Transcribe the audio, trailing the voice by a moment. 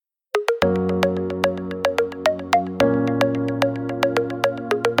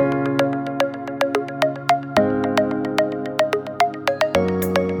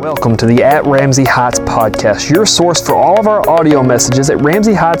welcome to the At Ramsey Heights podcast, your source for all of our audio messages at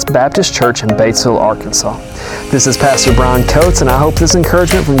Ramsey Heights Baptist Church in Batesville, Arkansas. This is Pastor Brian Coates, and I hope this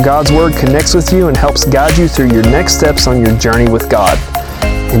encouragement from God's Word connects with you and helps guide you through your next steps on your journey with God.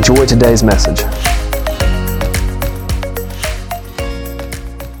 Enjoy today's message.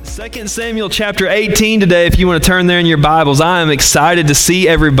 2 Samuel chapter 18 today, if you want to turn there in your Bibles. I am excited to see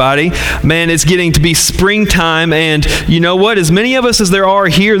everybody. Man, it's getting to be springtime, and you know what? As many of us as there are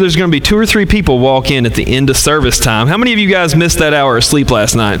here, there's going to be 2 or 3 people walk in at the end of service time. How many of you guys missed that hour of sleep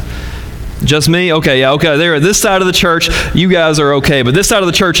last night? Just me? Okay, yeah, okay. There, this side of the church, you guys are okay, but this side of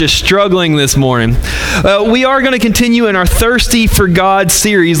the church is struggling this morning. We are going to continue in our Thirsty for God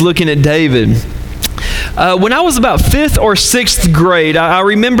series looking at David. When I was about 5th or 6th grade, I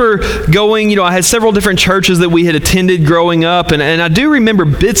remember going, I had several different churches that we had attended growing up, and I do remember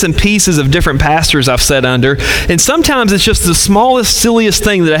bits and pieces of different pastors I've sat under, and sometimes it's just the smallest, silliest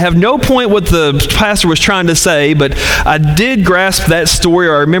thing that I have no point what the pastor was trying to say, but I did grasp that story,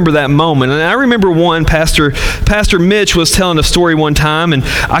 or I remember that moment. And I remember one, Pastor Mitch was telling a story one time, and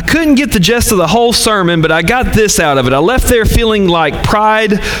I couldn't get the gist of the whole sermon, but I got this out of it. I left there feeling like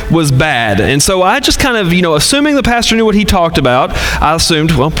pride was bad, and so I just kind of, assuming the pastor knew what he talked about, I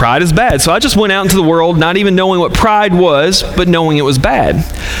assumed, well, pride is bad. So I just went out into the world not even knowing what pride was, but knowing it was bad.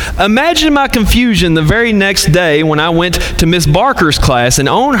 Imagine my confusion the very next day when I went to Miss Barker's class, and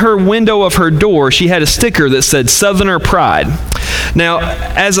on her window of her door, she had a sticker that said Southerner Pride. Now,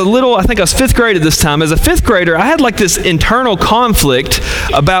 as a little, I think I was 5th grade at this time, as a 5th grader, I had like this internal conflict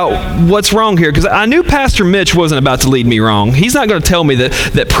about what's wrong here, because I knew Pastor Mitch wasn't about to lead me wrong. He's not going to tell me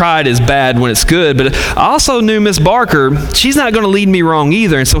that pride is bad when it's good, but I also knew Miss Barker, she's not going to lead me wrong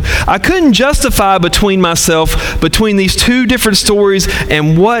either. And so I couldn't justify between these 2 different stories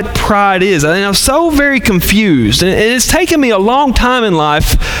and what pride is. And I was so very confused. And it's taken me a long time in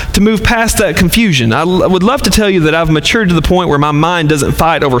life to move past that confusion. I would love to tell you that I've matured to the point where my mind doesn't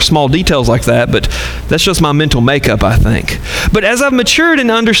fight over small details like that, but that's just my mental makeup, I think. But as I've matured and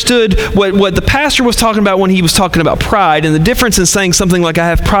understood what the pastor was talking about when he was talking about pride, and the difference in saying something like I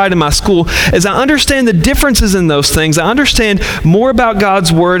have pride in my school, as I understand the differences in those things, I understand more about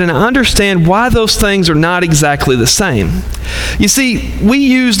God's Word, and I understand why those things are not exactly the same. You see, we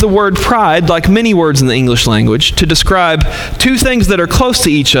use the word pride, like many words in the English language, to describe 2 things that are close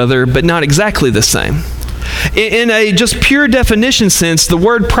to each other, but not exactly the same. In a just pure definition sense, the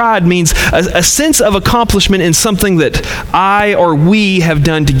word pride means a sense of accomplishment in something that I or we have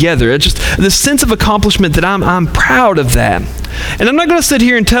done together. It's just the sense of accomplishment that I'm proud of that. And I'm not going to sit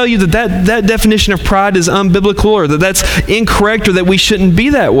here and tell you that definition of pride is unbiblical, or that that's incorrect, or that we shouldn't be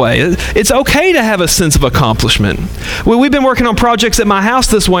that way. It's okay to have a sense of accomplishment. We've been working on projects at my house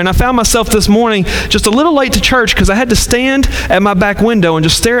this way, and I found myself this morning just a little late to church because I had to stand at my back window and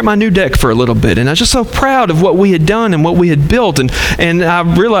just stare at my new deck for a little bit. And I was just so proud of what we had done and what we had built. And I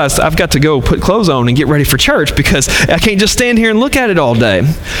realized I've got to go put clothes on and get ready for church because I can't just stand here and look at it all day.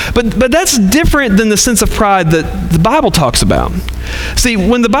 But that's different than the sense of pride that the Bible talks about. See,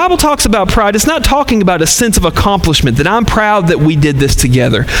 when the Bible talks about pride, it's not talking about a sense of accomplishment, that I'm proud that we did this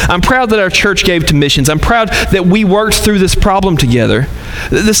together. I'm proud that our church gave to missions. I'm proud that we worked through this problem together.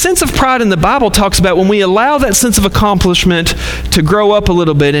 The sense of pride in the Bible talks about when we allow that sense of accomplishment to grow up a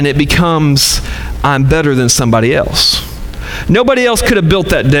little bit and it becomes, I'm better than somebody else. Nobody else could have built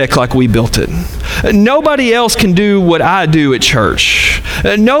that deck like we built it. Nobody else can do what I do at church.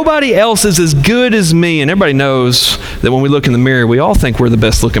 Nobody else is as good as me. And everybody knows that when we look in the mirror, we all think we're the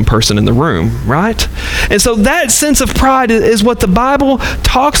best looking person in the room, right? And so that sense of pride is what the Bible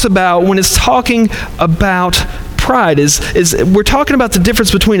talks about when it's talking about pride. Is we're talking about the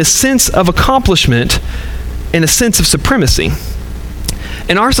difference between a sense of accomplishment and a sense of supremacy.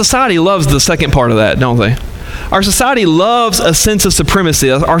 And our society loves the second part of that, don't they? Our society loves a sense of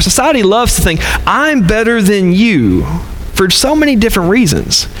supremacy. Our society loves to think, I'm better than you, for so many different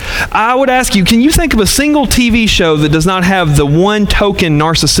reasons. I would ask you, can you think of a single TV show that does not have the one token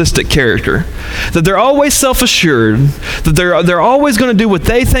narcissistic character? That they're always self-assured, that they're always going to do what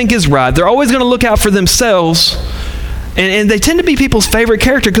they think is right, they're always going to look out for themselves, and they tend to be people's favorite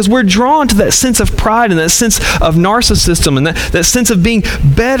character because we're drawn to that sense of pride and that sense of narcissism and that sense of being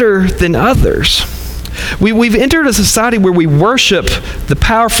better than others. We've entered a society where we worship the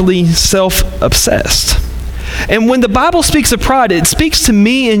powerfully self-obsessed. And when the Bible speaks of pride, it speaks to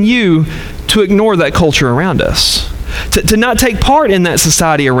me and you to ignore that culture around us. To not take part in that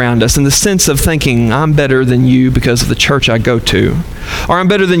society around us in the sense of thinking, I'm better than you because of the church I go to. Or I'm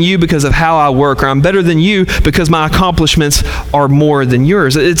better than you because of how I work. Or I'm better than you because my accomplishments are more than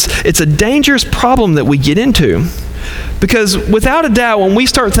yours. It's a dangerous problem that we get into. Because without a doubt, when we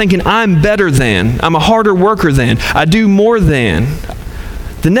start thinking, I'm better than, I'm a harder worker than, I do more than,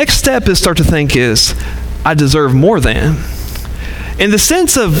 the next step is start to think is, I deserve more than. In the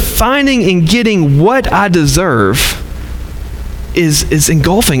sense of finding and getting what I deserve is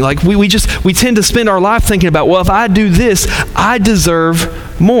engulfing. Like we tend to spend our life thinking about, well, if I do this, I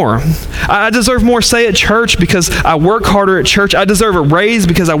deserve more. I deserve more, say, at church because I work harder at church. I deserve a raise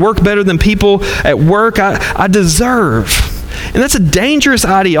because I work better than people at work. I deserve. And that's a dangerous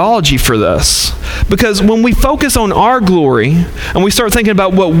ideology for us, because when we focus on our glory and we start thinking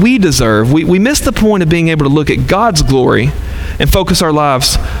about what we deserve, we miss the point of being able to look at God's glory and focus our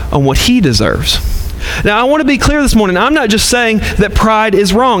lives on what He deserves. Now, I want to be clear this morning. I'm not just saying that pride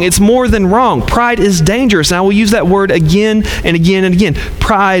is wrong. It's more than wrong. Pride is dangerous. And I will use that word again and again and again.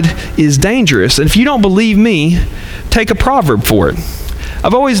 Pride is dangerous. And if you don't believe me, take a proverb for it.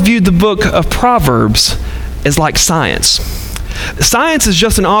 I've always viewed the book of Proverbs as like science. Science is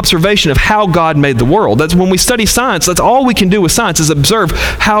just an observation of how God made the world. That's when we study science, that's all we can do with science is observe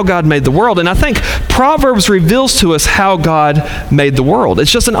how God made the world. And I think Proverbs reveals to us how God made the world.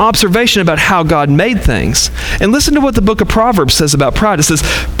 It's just an observation about how God made things. And listen to what the book of Proverbs says about pride. It says,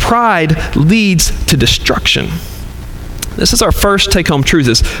 pride leads to destruction. This is our first take-home truth,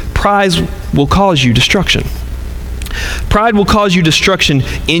 is pride will cause you destruction. Pride will cause you destruction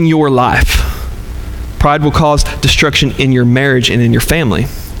in your life. Pride will cause destruction in your marriage and in your family.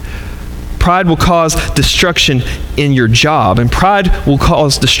 Pride will cause destruction in your job, and pride will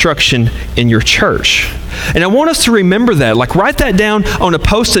cause destruction in your church. And I want us to remember that. Like, write that down on a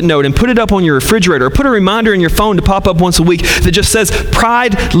Post-it note and put it up on your refrigerator, or put a reminder in your phone to pop up once a week that just says,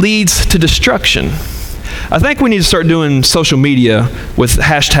 pride leads to destruction. I think we need to start doing social media with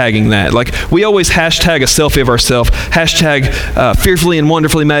hashtagging that. Like, we always hashtag a selfie of ourselves, hashtag fearfully and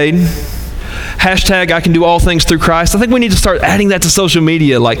wonderfully made. Hashtag I can do all things through Christ. I think we need to start adding that to social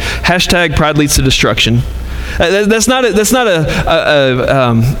media, like hashtag pride leads to destruction. That's not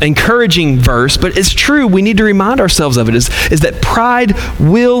a encouraging verse, but it's true. We need to remind ourselves of it, is that pride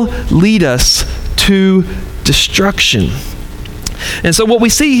will lead us to destruction. And so what we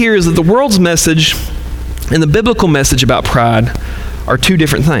see here is that the world's message and the biblical message about pride are two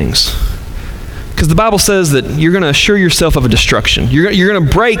different things. Because the Bible says that you're going to assure yourself of a destruction. You're going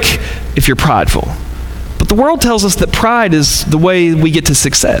to break if you're prideful. But the world tells us that pride is the way we get to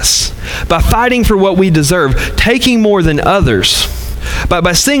success. By fighting for what we deserve, taking more than others,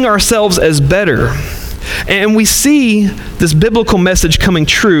 by seeing ourselves as better. And we see this biblical message coming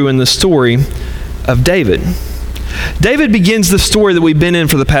true in the story of David. David begins the story that we've been in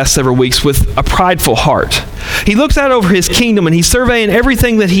for the past several weeks with a prideful heart. He looks out over his kingdom and he's surveying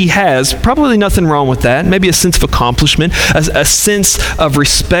everything that he has. Probably nothing wrong with that. Maybe a sense of accomplishment, a sense of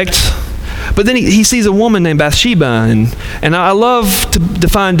respect. But then he sees a woman named Bathsheba, and I love to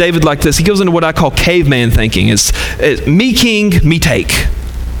define David like this. He goes into what I call caveman thinking. It's me king, me take.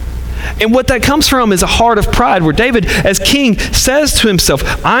 And what that comes from is a heart of pride, where David, as king, says to himself,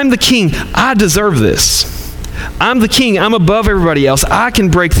 I'm the king, I deserve this. I'm the king, I'm above everybody else, I can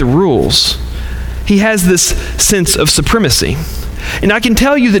break the rules. He has this sense of supremacy. And I can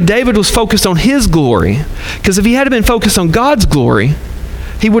tell you that David was focused on his glory, because if he had been focused on God's glory,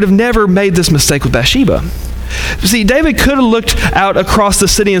 he would have never made this mistake with Bathsheba. See, David could have looked out across the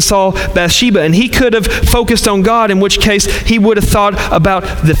city and saw Bathsheba, and he could have focused on God, in which case he would have thought about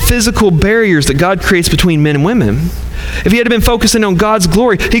the physical barriers that God creates between men and women. If he had been focusing on God's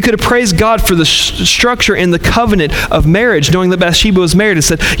glory, he could have praised God for the structure and the covenant of marriage, knowing that Bathsheba was married, and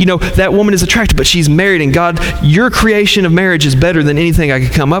said, that woman is attractive, but she's married, and God, your creation of marriage is better than anything I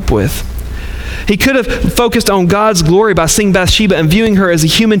could come up with. He could have focused on God's glory by seeing Bathsheba and viewing her as a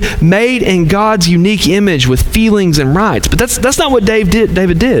human made in God's unique image with feelings and rights. But that's not what David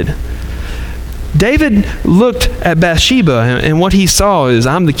did. David looked at Bathsheba, and what he saw is,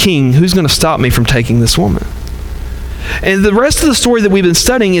 I'm the king. Who's going to stop me from taking this woman? And the rest of the story that we've been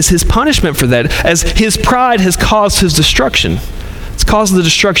studying is his punishment for that, as his pride has caused his destruction. It's caused the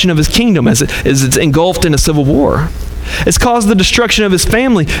destruction of his kingdom as it's engulfed in a civil war. It's caused the destruction of his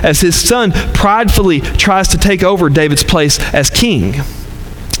family as his son pridefully tries to take over David's place as king.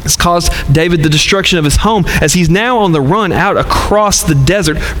 It's caused David the destruction of his home as he's now on the run out across the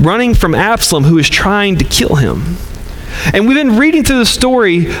desert, running from Absalom, who is trying to kill him. And we've been reading through the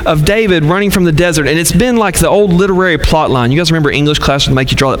story of David running from the desert, and it's been like the old literary plot line. You guys remember English class would make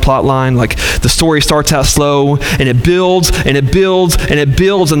you draw that plot line? Like the story starts out slow, and it builds, and it builds, and it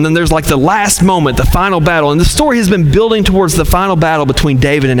builds, and then there's like the last moment, the final battle. And the story has been building towards the final battle between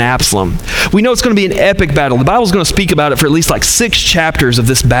David and Absalom. We know it's going to be an epic battle. The Bible's going to speak about it for at least like 6 chapters of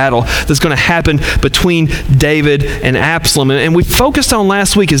this battle that's going to happen between David and Absalom. And we focused on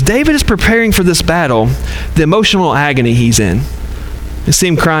last week as David is preparing for this battle, the emotional agony he's in. You see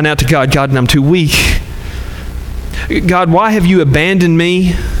him crying out to God, God, I'm too weak. God, why have you abandoned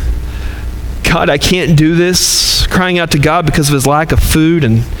me? God, I can't do this. Crying out to God because of his lack of food.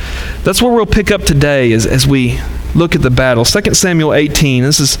 And that's where we'll pick up today as we look at the battle. 2 Samuel 18,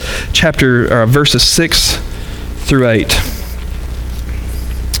 this is verses 6 through 8.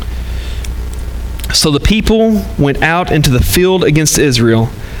 So the people went out into the field against Israel,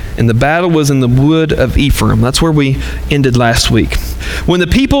 and the battle was in the wood of Ephraim. That's where we ended last week. When the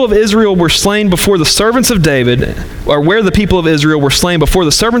people of Israel were slain before the servants of David, or where the people of Israel were slain before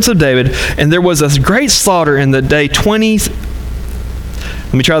the servants of David, and there was a great slaughter in the day 20.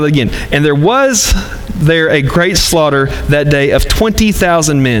 Let me try that again. And there was a great slaughter that day of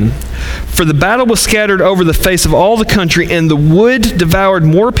 20,000 men. For the battle was scattered over the face of all the country, and the wood devoured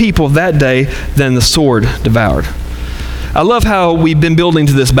more people that day than the sword devoured. I love how we've been building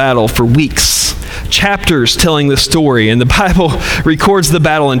to this battle for weeks. Chapters telling this story, and the Bible records the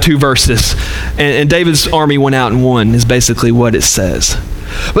battle in 2 verses. And David's army went out and won is basically what it says.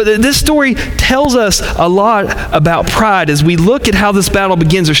 But this story tells us a lot about pride. As we look at how this battle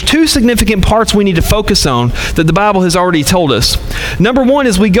begins, there's 2 significant parts we need to focus on that the Bible has already told us. Number 1,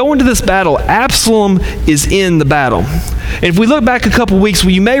 as we go into this battle, Absalom is in the battle. And if we look back a couple weeks,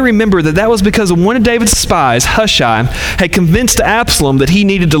 you may remember that was because one of David's spies, Hushai, had convinced Absalom that he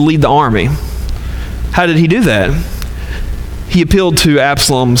needed to lead the army. How did he do that? He appealed to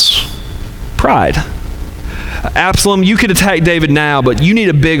Absalom's pride. Absalom, you could attack David now, but you need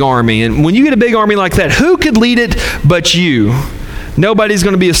a big army. And when you get a big army like that, who could lead it but you? Nobody's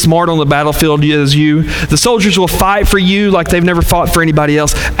going to be as smart on the battlefield as you. The soldiers will fight for you like they've never fought for anybody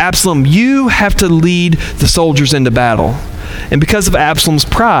else. Absalom, you have to lead the soldiers into battle. And because of Absalom's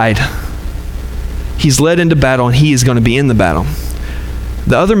pride, he's led into battle and he is going to be in the battle.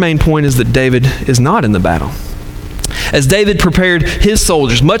 The other main point is that David is not in the battle. As David prepared his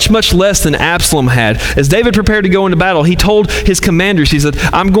soldiers, much less than Absalom had, as David prepared to go into battle, he told his commanders, he said,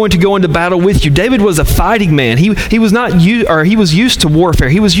 I'm going to go into battle with you. David was a fighting man. He was used to warfare.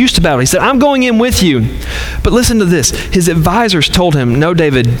 He was used to battle. He said, I'm going in with you. But listen to this. His advisors told him, no,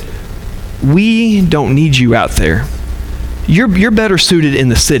 David, we don't need you out there. You're better suited in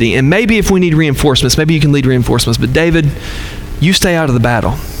the city. And maybe if we need reinforcements, maybe you can lead reinforcements. But David, you stay out of the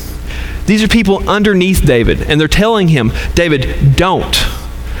battle. These are people underneath David, and they're telling him, David, don't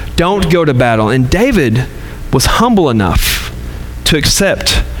go to battle. And David was humble enough to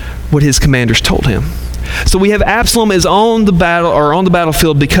accept what his commanders told him. So we have Absalom is on the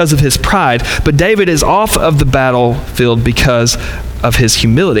battlefield because of his pride, but David is off of the battlefield because of his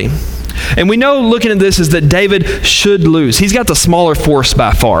humility. And we know looking at this is that David should lose. He's got the smaller force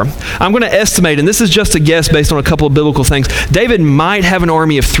by far. I'm going to estimate, and this is just a guess based on a couple of biblical things, David might have an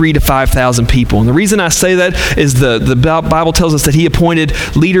army of 3,000 to 5,000 people. And the reason I say that is the Bible tells us that he appointed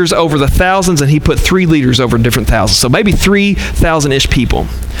leaders over the thousands, and he put 3 leaders over different thousands. So maybe 3,000-ish people.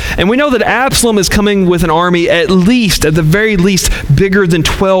 And we know that Absalom is coming with an army at the very least, bigger than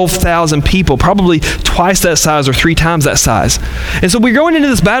 12,000 people, probably twice that size or 3 times that size. And so we're going into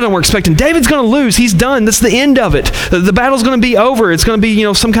this battle and we're expecting David's going to lose. He's done. That's the end of it. The battle's going to be over. It's going to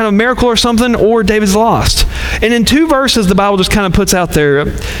be, some kind of miracle or something, or David's lost. And in 2 verses, the Bible just kind of puts out there,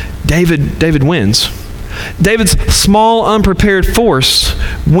 David wins. David's small, unprepared force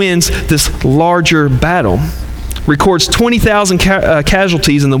wins this larger battle. Records 20,000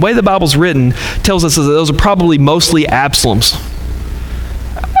 casualties, and the way the Bible's written tells us that those are probably mostly Absalom's.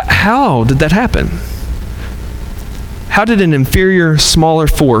 How did that happen? How did an inferior, smaller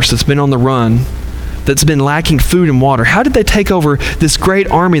force that's been on the run, that's been lacking food and water, how did they take over this great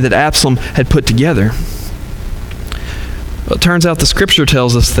army that Absalom had put together? Well, it turns out the scripture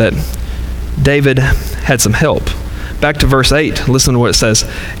tells us that David had some help. Back to verse 8, listen to what it says.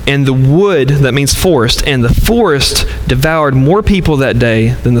 And the wood, that means forest, and the forest devoured more people that day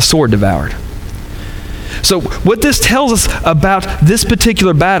than the sword devoured. So what this tells us about this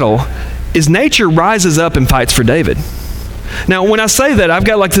particular battle is nature rises up and fights for David. Now, when I say that, I've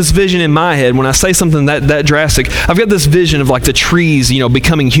got like this vision in my head. When I say something that drastic, I've got this vision of like the trees,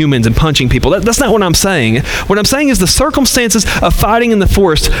 becoming humans and punching people. That's not what I'm saying. What I'm saying is the circumstances of fighting in the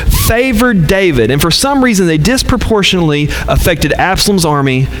forest favored David, and for some reason they disproportionately affected Absalom's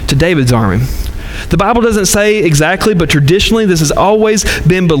army to David's army. The Bible doesn't say exactly, but traditionally this has always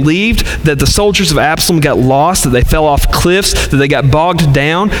been believed that the soldiers of Absalom got lost, that they fell off cliffs, that they got bogged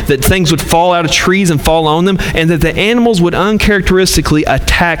down, that things would fall out of trees and fall on them, and that the animals would uncharacteristically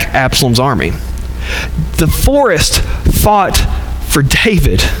attack Absalom's army. The forest fought for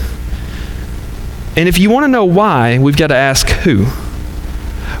David. And if you want to know why, we've got to ask who.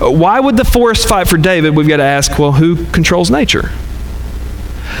 Why would the forest fight for David? We've got to ask, well, who controls nature?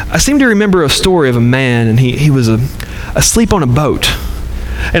 I seem to remember a story of a man, and he was asleep on a boat.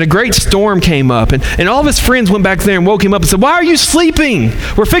 And a great storm came up, and all of his friends went back there and woke him up and said, "Why are you sleeping?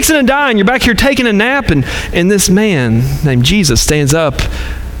 We're fixing to die, and you're back here taking a nap." And this man named Jesus stands up,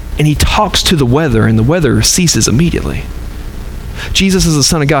 and he talks to the weather, and the weather ceases immediately. Jesus, as the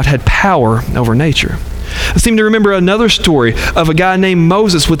Son of God, had power over nature. I seem to remember another story of a guy named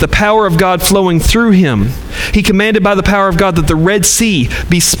Moses with the power of God flowing through him. He commanded by the power of God that the Red Sea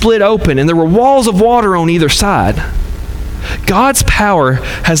be split open, and there were walls of water on either side. God's power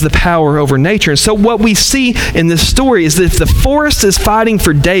has the power over nature. And so what we see in this story is that if the forest is fighting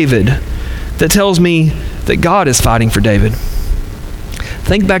for David, that tells me that God is fighting for David.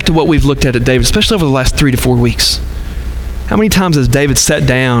 Think back to what we've looked at David, especially over the last 3 to 4 weeks. How many times has David sat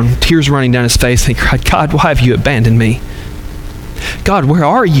down, tears running down his face, and cried, "God, why have you abandoned me? God, where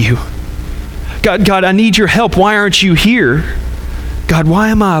are you? God, I need your help. Why aren't you here? God, why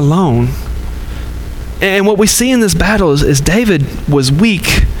am I alone?" And what we see in this battle is David was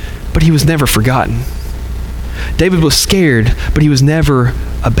weak, but he was never forgotten. David was scared, but he was never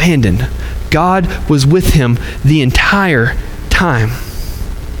abandoned. God was with him the entire time.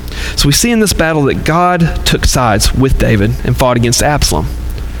 So we see in this battle that God took sides with David and fought against Absalom.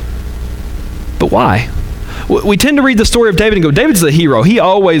 But why? We tend to read the story of David and go, David's the hero. He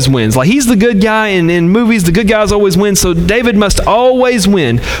always wins. Like, he's the good guy. In movies, the good guys always win, so David must always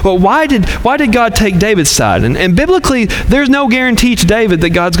win. But why did God take David's side? And biblically, there's no guarantee to David that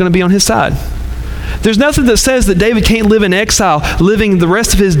God's going to be on his side. There's nothing that says that David can't live in exile, living the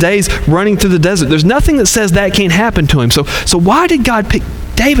rest of his days running through the desert. There's nothing that says that can't happen to him. So why did God pick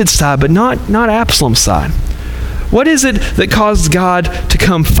David's side, but not Absalom's side? What is it that caused God to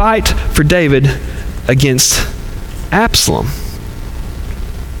come fight for David against Absalom?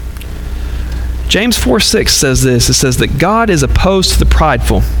 James 4:6 says this. It says that God is opposed to the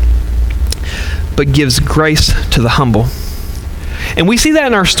prideful, but gives grace to the humble. And we see that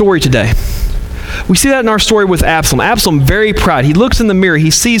in our story today. We see that in our story with Absalom. Absalom, very proud. He looks in the mirror. He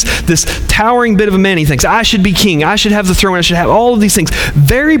sees this towering bit of a man. He thinks, I should be king. I should have the throne. I should have all of these things.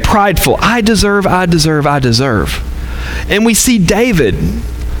 Very prideful. I deserve. And we see David,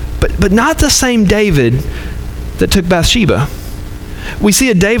 but not the same David that took Bathsheba. We see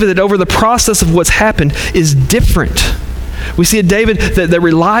a David that over the process of what's happened is different. We see a David that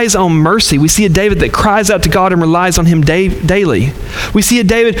relies on mercy. We see a David that cries out to God and relies on him daily. We see a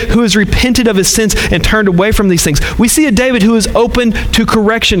David who has repented of his sins and turned away from these things. We see a David who is open to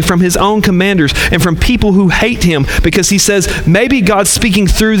correction from his own commanders and from people who hate him because he says, maybe God's speaking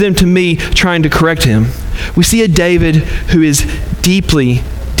through them to me, trying to correct him. We see a David who is deeply,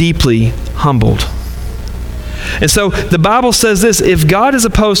 deeply humbled. And so the Bible says this: if God is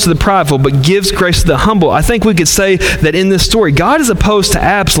opposed to the prideful but gives grace to the humble, I think we could say that in this story, God is opposed to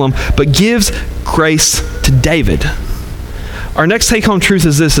Absalom but gives grace to David. Our next take-home truth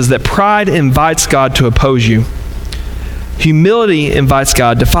is this, is that pride invites God to oppose you. Humility invites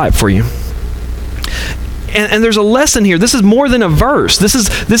God to fight for you. And there's a lesson here. This is more than a verse. This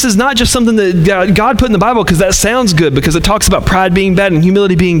is not just something that God put in the Bible because that sounds good, because it talks about pride being bad and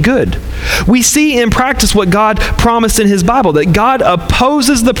humility being good. We see in practice what God promised in his Bible, that God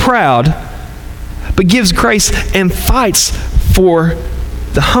opposes the proud, but gives grace and fights for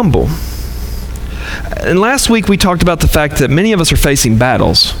the humble. And last week we talked about the fact that many of us are facing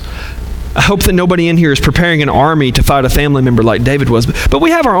battles. I hope that nobody in here is preparing an army to fight a family member like David was, but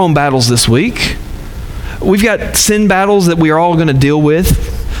we have our own battles this week. We've got sin battles that we are all going to deal with,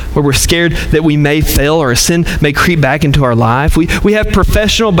 where we're scared that we may fail or a sin may creep back into our life. We have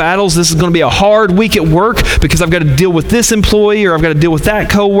professional battles. This is going to be a hard week at work because I've got to deal with this employee or I've got to deal with that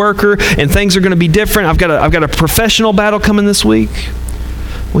coworker, and things are going to be different. I've got a professional battle coming this week.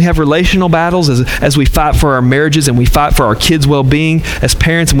 We have relational battles as we fight for our marriages and we fight for our kids' well-being as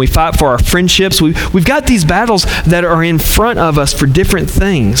parents, and we fight for our friendships. We've got these battles that are in front of us for different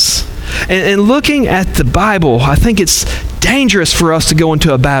things. And looking at the Bible, I think it's dangerous for us to go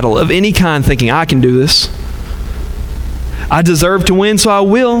into a battle of any kind thinking, I can do this. I deserve to win, so I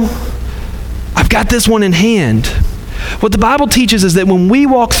will. I've got this one in hand. What the Bible teaches is that when we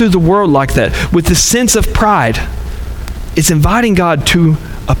walk through the world like that, with this sense of pride, it's inviting God to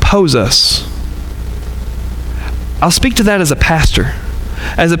oppose us. I'll speak to that as a pastor.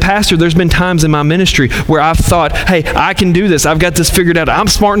 As a pastor, there's been times in my ministry where I've thought, hey, I can do this. I've got this figured out. I'm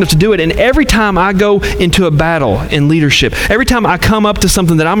smart enough to do it. And every time I go into a battle in leadership, every time I come up to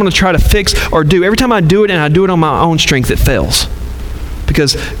something that I'm going to try to fix or do, every time I do it and I do it on my own strength, it fails.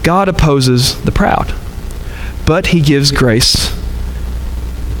 Because God opposes the proud, but he gives grace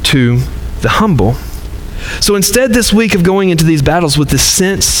to the humble. So instead this week of going into these battles with this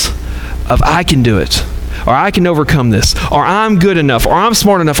sense of I can do it, or I can overcome this, or I'm good enough, or I'm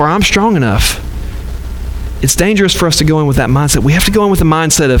smart enough, or I'm strong enough, it's dangerous for us to go in with that mindset. We have to go in with the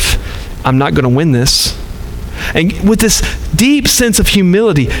mindset of, I'm not going to win this. And with this deep sense of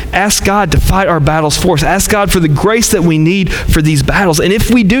humility, ask God to fight our battles for us. Ask God for the grace that we need for these battles. And if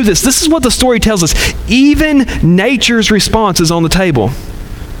we do this, this is what the story tells us. Even nature's response is on the table.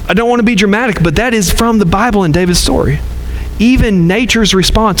 I don't want to be dramatic, but that is from the Bible and David's story. Even nature's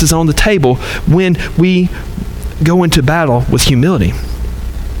response is on the table when we go into battle with humility.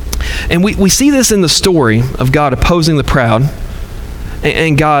 And we see this in the story of God opposing the proud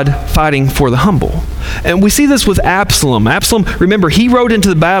and God fighting for the humble. And we see this with Absalom. Absalom, remember, he rode into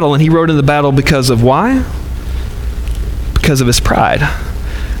the battle, and he rode into the battle because of why? Because of his pride.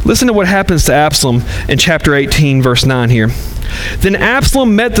 Listen to what happens to Absalom in chapter 18, verse 9 here. Then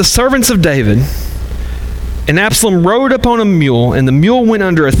Absalom met the servants of David, and Absalom rode upon a mule, and the mule went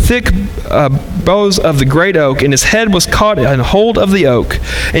under a thick boughs of the great oak, and his head was caught in hold of the oak,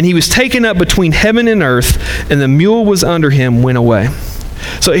 and he was taken up between heaven and earth, and the mule was under him, went away.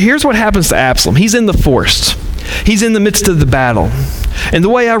 So here's what happens to Absalom. He's in the forest. He's in the midst of the battle. And the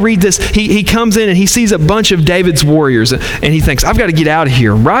way I read this, he comes in and he sees a bunch of David's warriors, and he thinks, I've got to get out of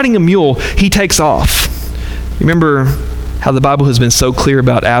here. Riding a mule, he takes off. Remember how the Bible has been so clear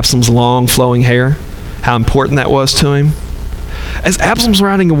about Absalom's long flowing hair? How important that was to him? As Absalom's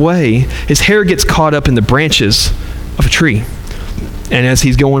riding away, his hair gets caught up in the branches of a tree. And as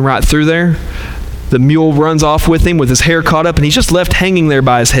he's going right through there, the mule runs off with him with his hair caught up, and he's just left hanging there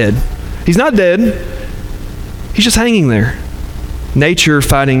by his head. He's not dead. He's just hanging there. Nature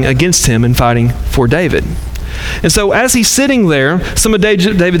fighting against him and fighting for David. And so as he's sitting there, some of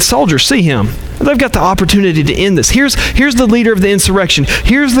David's soldiers see him. They've got the opportunity to end this. Here's the leader of the insurrection.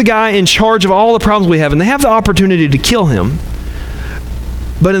 Here's the guy in charge of all the problems we have, and they have the opportunity to kill him.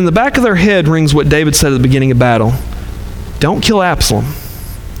 But in the back of their head rings what David said at the beginning of battle. Don't kill Absalom.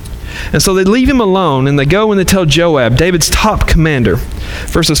 And so they leave him alone, and they go and they tell Joab, David's top commander,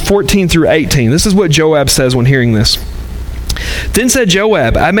 verses 14 through 18. This is what Joab says when hearing this. Then said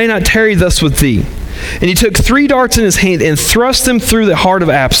Joab, I may not tarry thus with thee. And he took 3 darts in his hand and thrust them through the heart of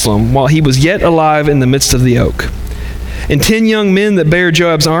Absalom while he was yet alive in the midst of the oak. And 10 young men that bare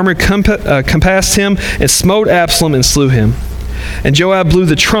Joab's armor compassed him and smote Absalom and slew him. And Joab blew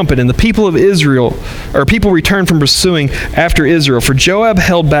the trumpet, and the people of Israel, or people returned from pursuing after Israel, for Joab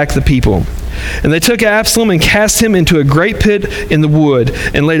held back the people. And they took Absalom and cast him into a great pit in the wood,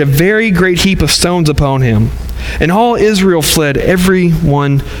 and laid a very great heap of stones upon him. And all Israel fled, every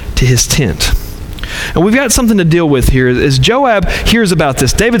one to his tent. And we've got something to deal with here. As Joab hears about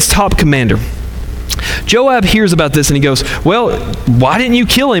this, David's top commander, Joab hears about this and he goes, well, why didn't you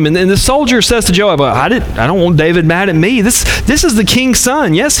kill him? And the soldier says to Joab, well, I don't want David mad at me. This is the king's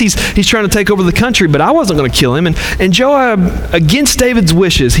son. Yes, he's trying to take over the country, but I wasn't going to kill him. And Joab, against David's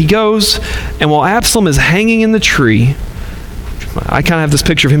wishes, he goes, and while Absalom is hanging in the tree, I kind of have this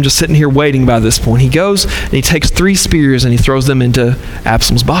picture of him just sitting here waiting by this point. He goes and he takes 3 spears and he throws them into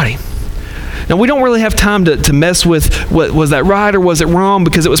Absalom's body. Now, we don't really have time to mess with was that right or was it wrong,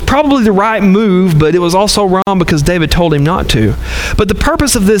 because it was probably the right move, but it was also wrong because David told him not to. But the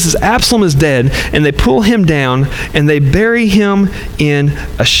purpose of this is Absalom is dead, and they pull him down, and they bury him in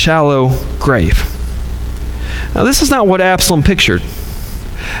a shallow grave. Now, this is not what Absalom pictured.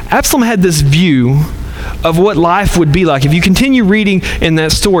 Absalom had this view of what life would be like. If you continue reading in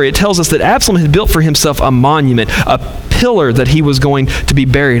that story, it tells us that Absalom had built for himself a monument, a pillar that he was going to be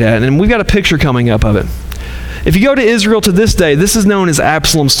buried at. And we've got a picture coming up of it. If you go to Israel to this day, this is known as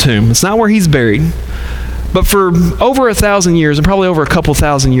Absalom's tomb. It's not where he's buried. But for over 1,000 years, and probably over a couple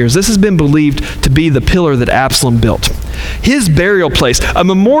thousand years, this has been believed to be the pillar that Absalom built. His burial place, a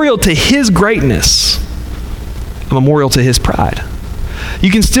memorial to his greatness, a memorial to his pride.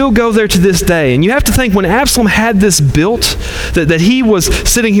 You can still go there to this day. And you have to think, when Absalom had this built, that he was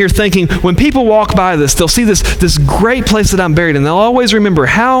sitting here thinking, when people walk by this, they'll see this great place that I'm buried in. They'll always remember,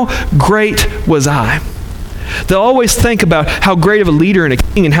 how great was I? They'll always think about how great of a leader and a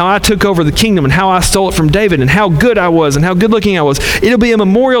king, and how I took over the kingdom, and how I stole it from David, and how good I was, and how good looking I was. It'll be a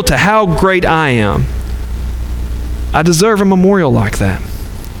memorial to how great I am. I deserve a memorial like that.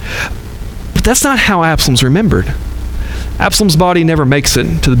 But that's not how Absalom's remembered. Absalom's body never makes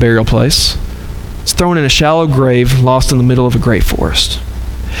it to the burial place. It's thrown in a shallow grave, lost in the middle of a great forest.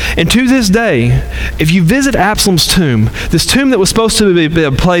 And to this day, if you visit Absalom's tomb, this tomb that was supposed to be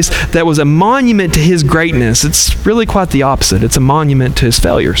a place that was a monument to his greatness, it's really quite the opposite. It's a monument to his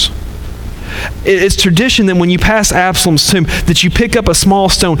failures. It's tradition that when you pass Absalom's tomb, that you pick up a small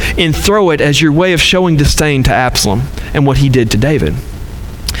stone and throw it as your way of showing disdain to Absalom and what he did to David.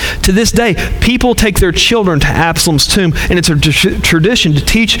 To this day, people take their children to Absalom's tomb, and it's a tradition to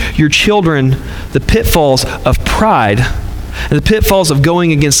teach your children the pitfalls of pride and the pitfalls of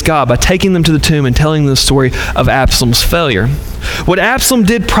going against God by taking them to the tomb and telling them the story of Absalom's failure. What Absalom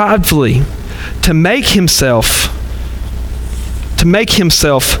did pridefully to make himself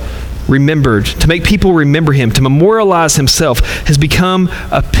remembered, to make people remember him, to memorialize himself, has become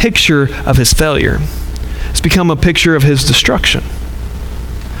a picture of his failure. It's become a picture of his destruction.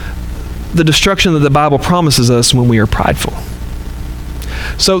 The destruction that the Bible promises us when we are prideful.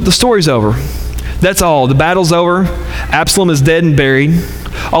 So the story's over. That's all. The battle's over. Absalom is dead and buried.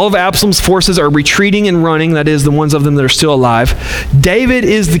 All of Absalom's forces are retreating and running, that is, the ones of them that are still alive. David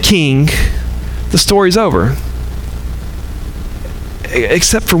is the king. The story's over.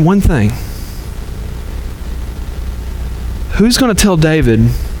 Except for one thing. Who's going to tell David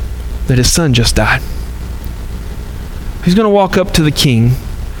that his son just died? Who's going to walk up to the king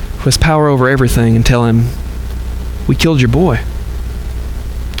who has power over everything and tell him, "We killed your boy"?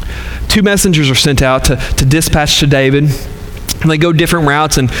 2 messengers are sent out to dispatch to David. And they go different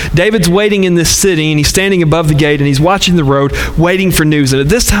routes, and David's waiting in this city, and he's standing above the gate, and he's watching the road, waiting for news. And at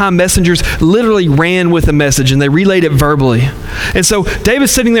this time, messengers literally ran with a message, and they relayed it verbally. And so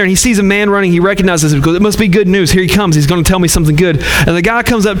David's sitting there, and he sees a man running. He recognizes him because it must be good news. Here he comes. He's going to tell me something good. And the guy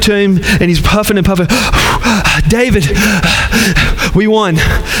comes up to him, and he's puffing and puffing. "David, we won.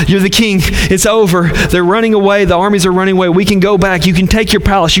 You're the king. It's over. They're running away. The armies are running away. We can go back. You can take your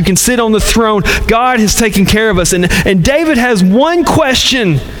palace. You can sit on the throne. God has taken care of us." And David has one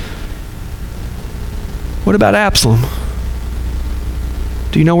question. What about Absalom?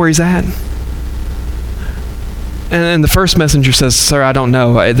 Do you know where he's at? And the first messenger says, "Sir, I don't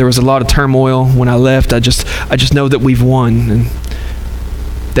know. There was a lot of turmoil when I left. I just know that we've won." And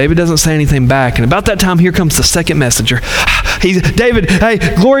David doesn't say anything back. And about that time, here comes the second messenger. David, hey,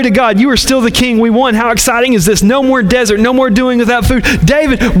 glory to God. You are still the king. We won. How exciting is this? No more desert. No more doing without food.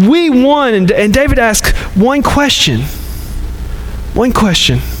 David, we won. And David asks one question. One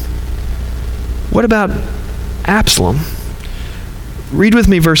question. What about Absalom? Read with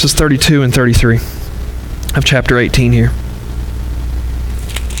me verses 32 and 33 of chapter 18 here.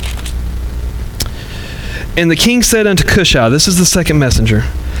 "And the king said unto Cushai," this is the second messenger,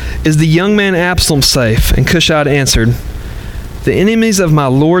 "Is the young man Absalom safe?" And Cushai answered, "The enemies of my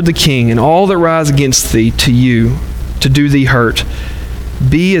lord the king, and all that rise against thee to you, to do thee hurt,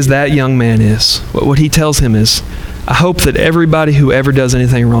 be as that young man is." What he tells him is, "I hope that everybody who ever does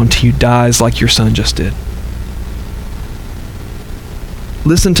anything wrong to you dies like your son just did."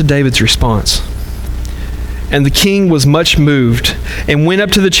 Listen to David's response. "And the king was much moved, and went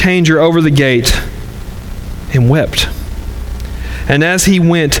up to the changer over the gate, and wept. And as he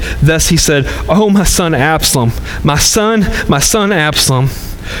went, thus he said, O my son Absalom, my son Absalom,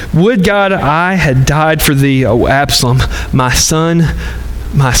 would God I had died for thee, O Absalom, my son,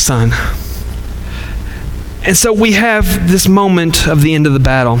 my son." And so we have this moment of the end of the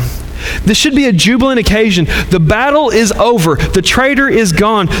battle. This should be a jubilant occasion. The battle is over. The traitor is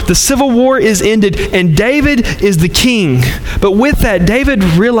gone. The civil war is ended. And David is the king. But with that, David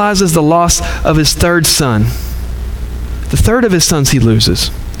realizes the loss of his third son. The third of his sons he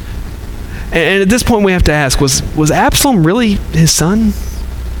loses. And at this point we have to ask, was Absalom really his son?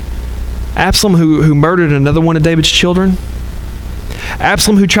 Absalom who murdered another one of David's children?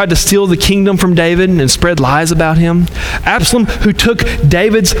 Absalom who tried to steal the kingdom from David and spread lies about him? Absalom who took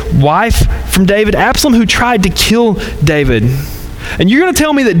David's wife from David? Absalom who tried to kill David? And you're going to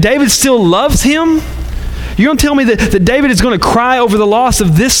tell me that David still loves him? You're going to tell me that David is going to cry over the loss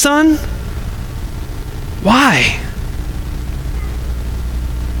of this son? Why?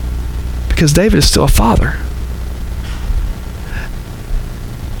 Because David is still a father.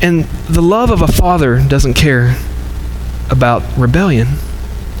 And the love of a father doesn't care about rebellion.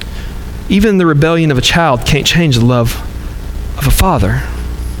 Even the rebellion of a child can't change the love of a father.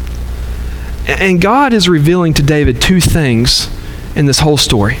 And God is revealing to David two things in this whole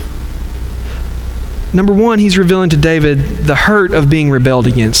story. Number one, he's revealing to David the hurt of being rebelled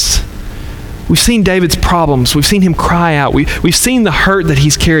against. We've seen David's problems. We've seen him cry out. We've seen the hurt that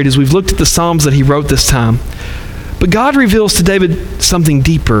he's carried as we've looked at the Psalms that he wrote this time. But God reveals to David something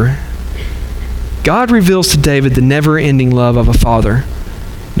deeper. God reveals to David the never-ending love of a father,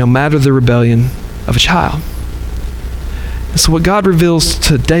 no matter the rebellion of a child. And so what God reveals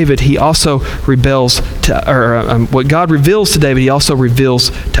to David, he also reveals to, what God reveals to David, he also reveals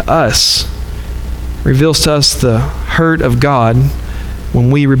to us. Reveals to us the hurt of God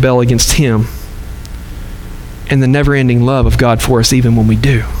when we rebel against him, and the never-ending love of God for us even when we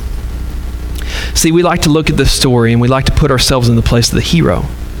do. See, we like to look at this story and we like to put ourselves in the place of the hero.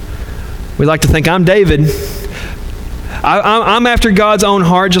 We like to think, I'm David. I'm after God's own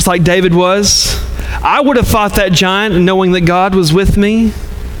heart, just like David was. I would have fought that giant knowing that God was with me.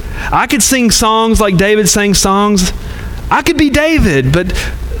 I could sing songs like David sang songs. I could be David, but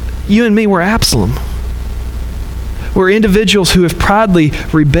you and me were Absalom. We're individuals who have proudly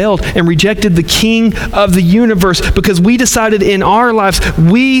rebelled and rejected the King of the universe because we decided in our lives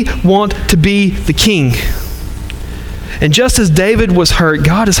we want to be the king. And just as David was hurt,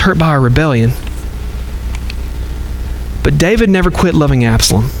 God is hurt by our rebellion. But David never quit loving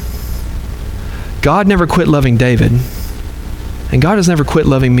Absalom. God never quit loving David. And God has never quit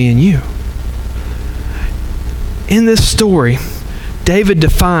loving me and you. In this story, David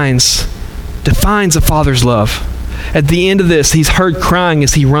defines a father's love. At the end of this, he's heard crying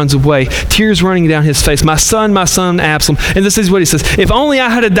as he runs away, tears running down his face. My son, Absalom. And this is what he says, if only I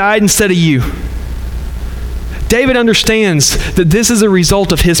had died instead of you. David understands that this is a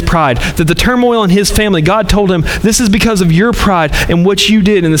result of his pride, that the turmoil in his family, God told him, this is because of your pride and what you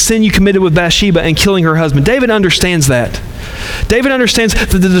did and the sin you committed with Bathsheba and killing her husband. David understands that. David understands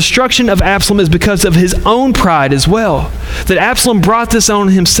that the destruction of Absalom is because of his own pride as well, that Absalom brought this on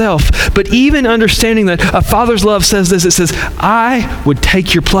himself. But even understanding that a father's love says this, it says, I would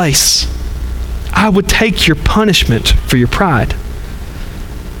take your place. I would take your punishment for your pride.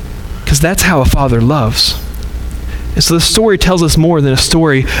 Because that's how a father loves. And so the story tells us more than a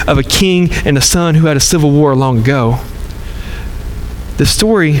story of a king and a son who had a civil war long ago. The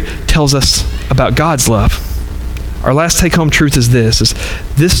story tells us about God's love. Our last take-home truth is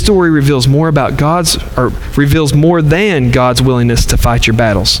this story reveals more than God's willingness to fight your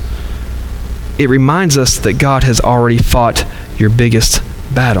battles. It reminds us that God has already fought your biggest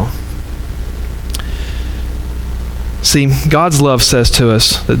battle. See, God's love says to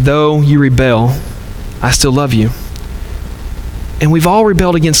us that though you rebel, I still love you. And we've all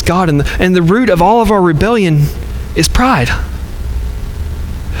rebelled against God, and the root of all of our rebellion is pride.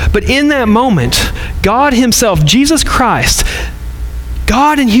 But in that moment, God himself, Jesus Christ,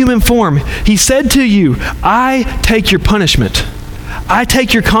 God in human form, he said to you, I take your punishment. I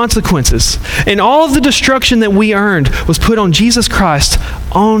take your consequences. And all of the destruction that we earned was put on Jesus Christ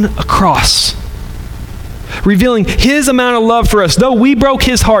on a cross, revealing his amount of love for us. Though we broke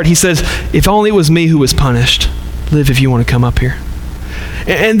his heart, he says, if only it was me who was punished. Liv, if you want to come up here.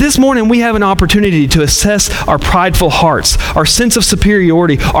 And this morning we have an opportunity to assess our prideful hearts, our sense of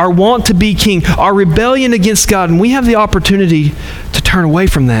superiority, our want to be king, our rebellion against God. And we have the opportunity to turn away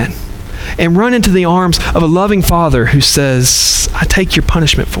from that and run into the arms of a loving Father who says, I take your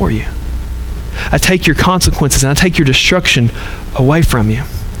punishment for you. I take your consequences and I take your destruction away from you.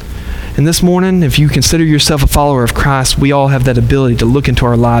 And this morning, if you consider yourself a follower of Christ, we all have that ability to look into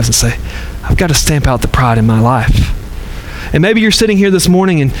our lives and say, I've got to stamp out the pride in my life. And maybe you're sitting here this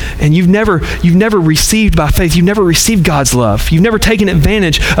morning and you've never received by faith, you've never received God's love. You've never taken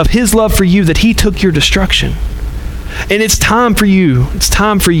advantage of his love for you, that he took your destruction. And it's time for you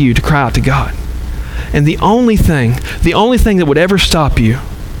to cry out to God. And the only thing that would ever stop you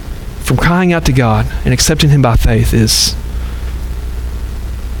from crying out to God and accepting him by faith is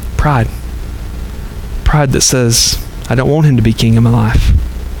pride. Pride that says, I don't want him to be king of my life.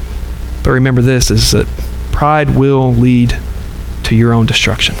 But remember this, is that pride will lead to your own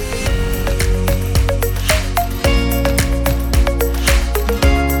destruction.